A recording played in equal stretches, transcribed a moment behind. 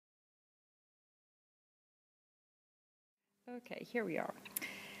Okay, here we are.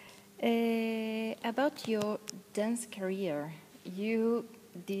 About your dance career, you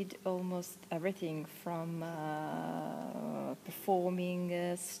did almost everything from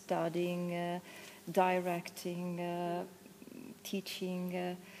performing, studying, directing,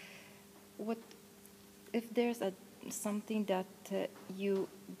 teaching. What if there's something that you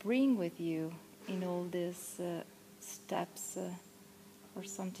bring with you in all these steps, or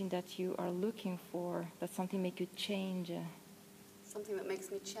something that you are looking for, that something make you change? Something that makes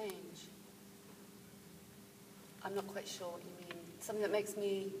me change? I'm not quite sure what you mean. Something that makes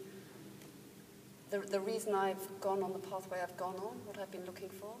me... The reason I've gone on the pathway I've gone on, what I've been looking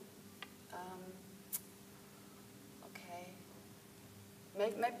for? Okay.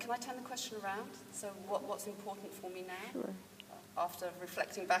 Maybe can I turn the question around? So what's important for me now? Sure. After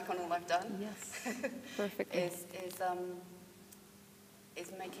reflecting back on all I've done? Yes, perfectly.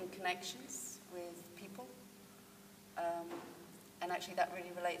 is making connections with people. And actually that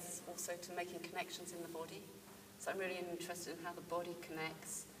really relates also to making connections in the body. So I'm really interested in how the body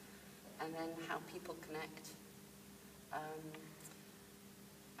connects and then how people connect.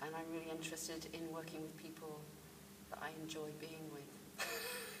 And I'm really interested in working with people that I enjoy being with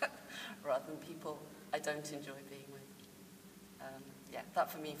rather than people I don't enjoy being with. Yeah,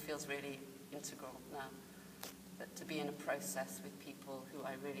 that for me feels really integral now. But to be in a process with people who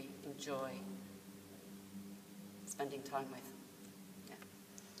I really enjoy spending time with.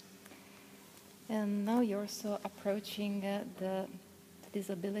 And now you're also approaching the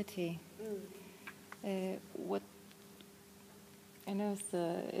disability. What I know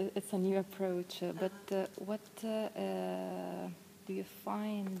it's a new approach, but what do you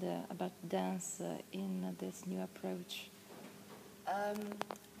find about dance in this new approach?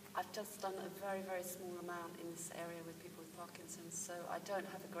 I've just done a very, very small amount in this area with people with Parkinson's, so I don't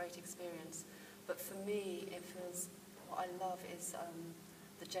have a great experience. But for me, it feels, what I love is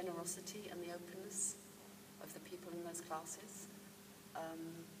the generosity and the openness of the people in those classes,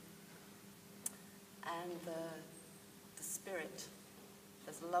 and the spirit.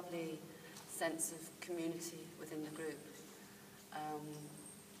 There's a lovely sense of community within the group,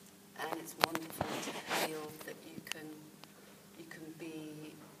 and it's wonderful to feel that you can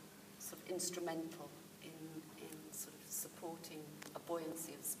be sort of instrumental in sort of supporting a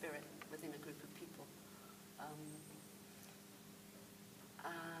buoyancy of spirit within a group of people.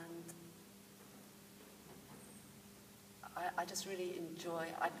 And I just really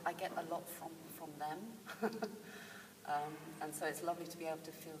enjoy, I get a lot from them. And so it's lovely to be able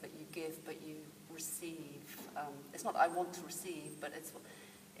to feel that you give but you receive. It's not that I want to receive, but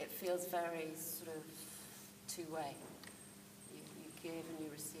it feels very sort of two-way. You give and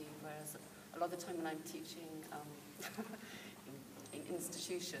you receive, whereas a lot of the time when I'm teaching in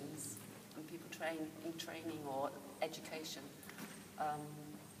institutions and people in training or education,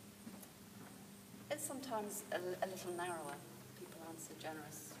 it's sometimes a little narrower. People aren't so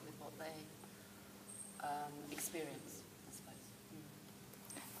generous with what they experience, I suppose.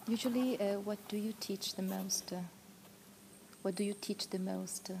 Usually, what do you teach the most? What do you teach the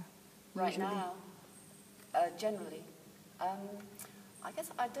most? Right now, generally, I guess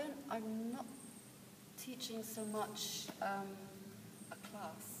I'm not teaching so much a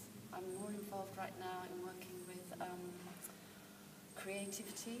class. I'm more involved right now in working with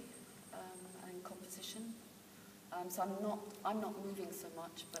creativity and composition. So I'm not moving so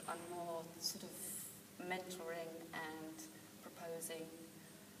much, but I'm more sort of mentoring and proposing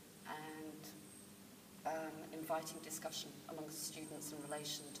and inviting discussion amongst students in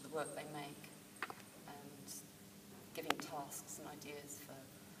relation to the work they make and giving tasks and ideas for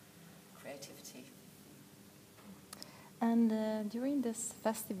creativity. And during this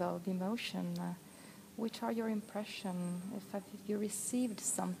festival, BMotion, which are your impressions? Have you received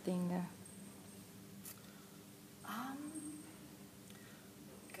something?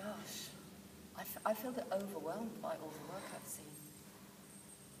 Gosh, I feel a bit overwhelmed by all the work I've seen.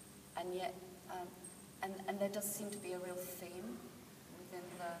 And yet, and there does seem to be a real theme within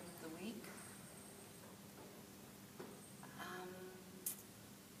the week.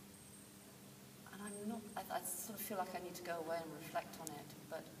 And I'm not, I sort of feel like I need to go away and reflect on it,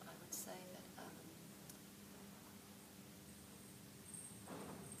 but I would say that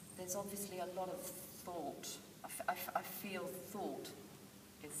there's obviously a lot of thought. I feel thought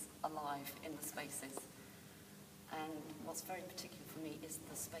is alive in the spaces. And what's very particular for me is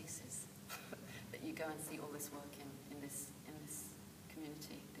the spaces that you go and see all this work in this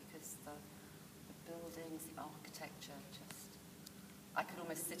community, because the buildings, the architecture, just, I could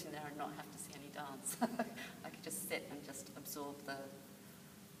almost sit in there and not have to see any dance. I could just sit and just absorb the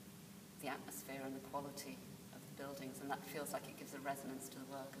atmosphere and the quality of the buildings, and that feels like it gives a resonance to the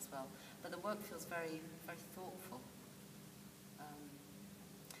work as well. But the work feels very, very thoughtful.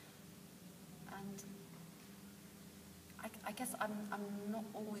 And I guess I'm not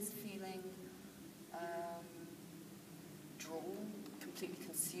always feeling drawn, completely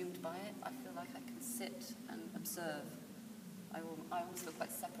consumed by it. I feel like I can sit and observe. I always feel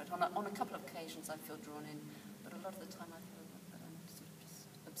quite separate. On a couple of occasions I feel drawn in, but a lot of the time I feel that I'm sort of just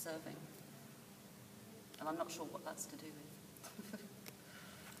observing. And I'm not sure what that's to do with.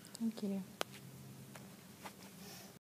 Thank you.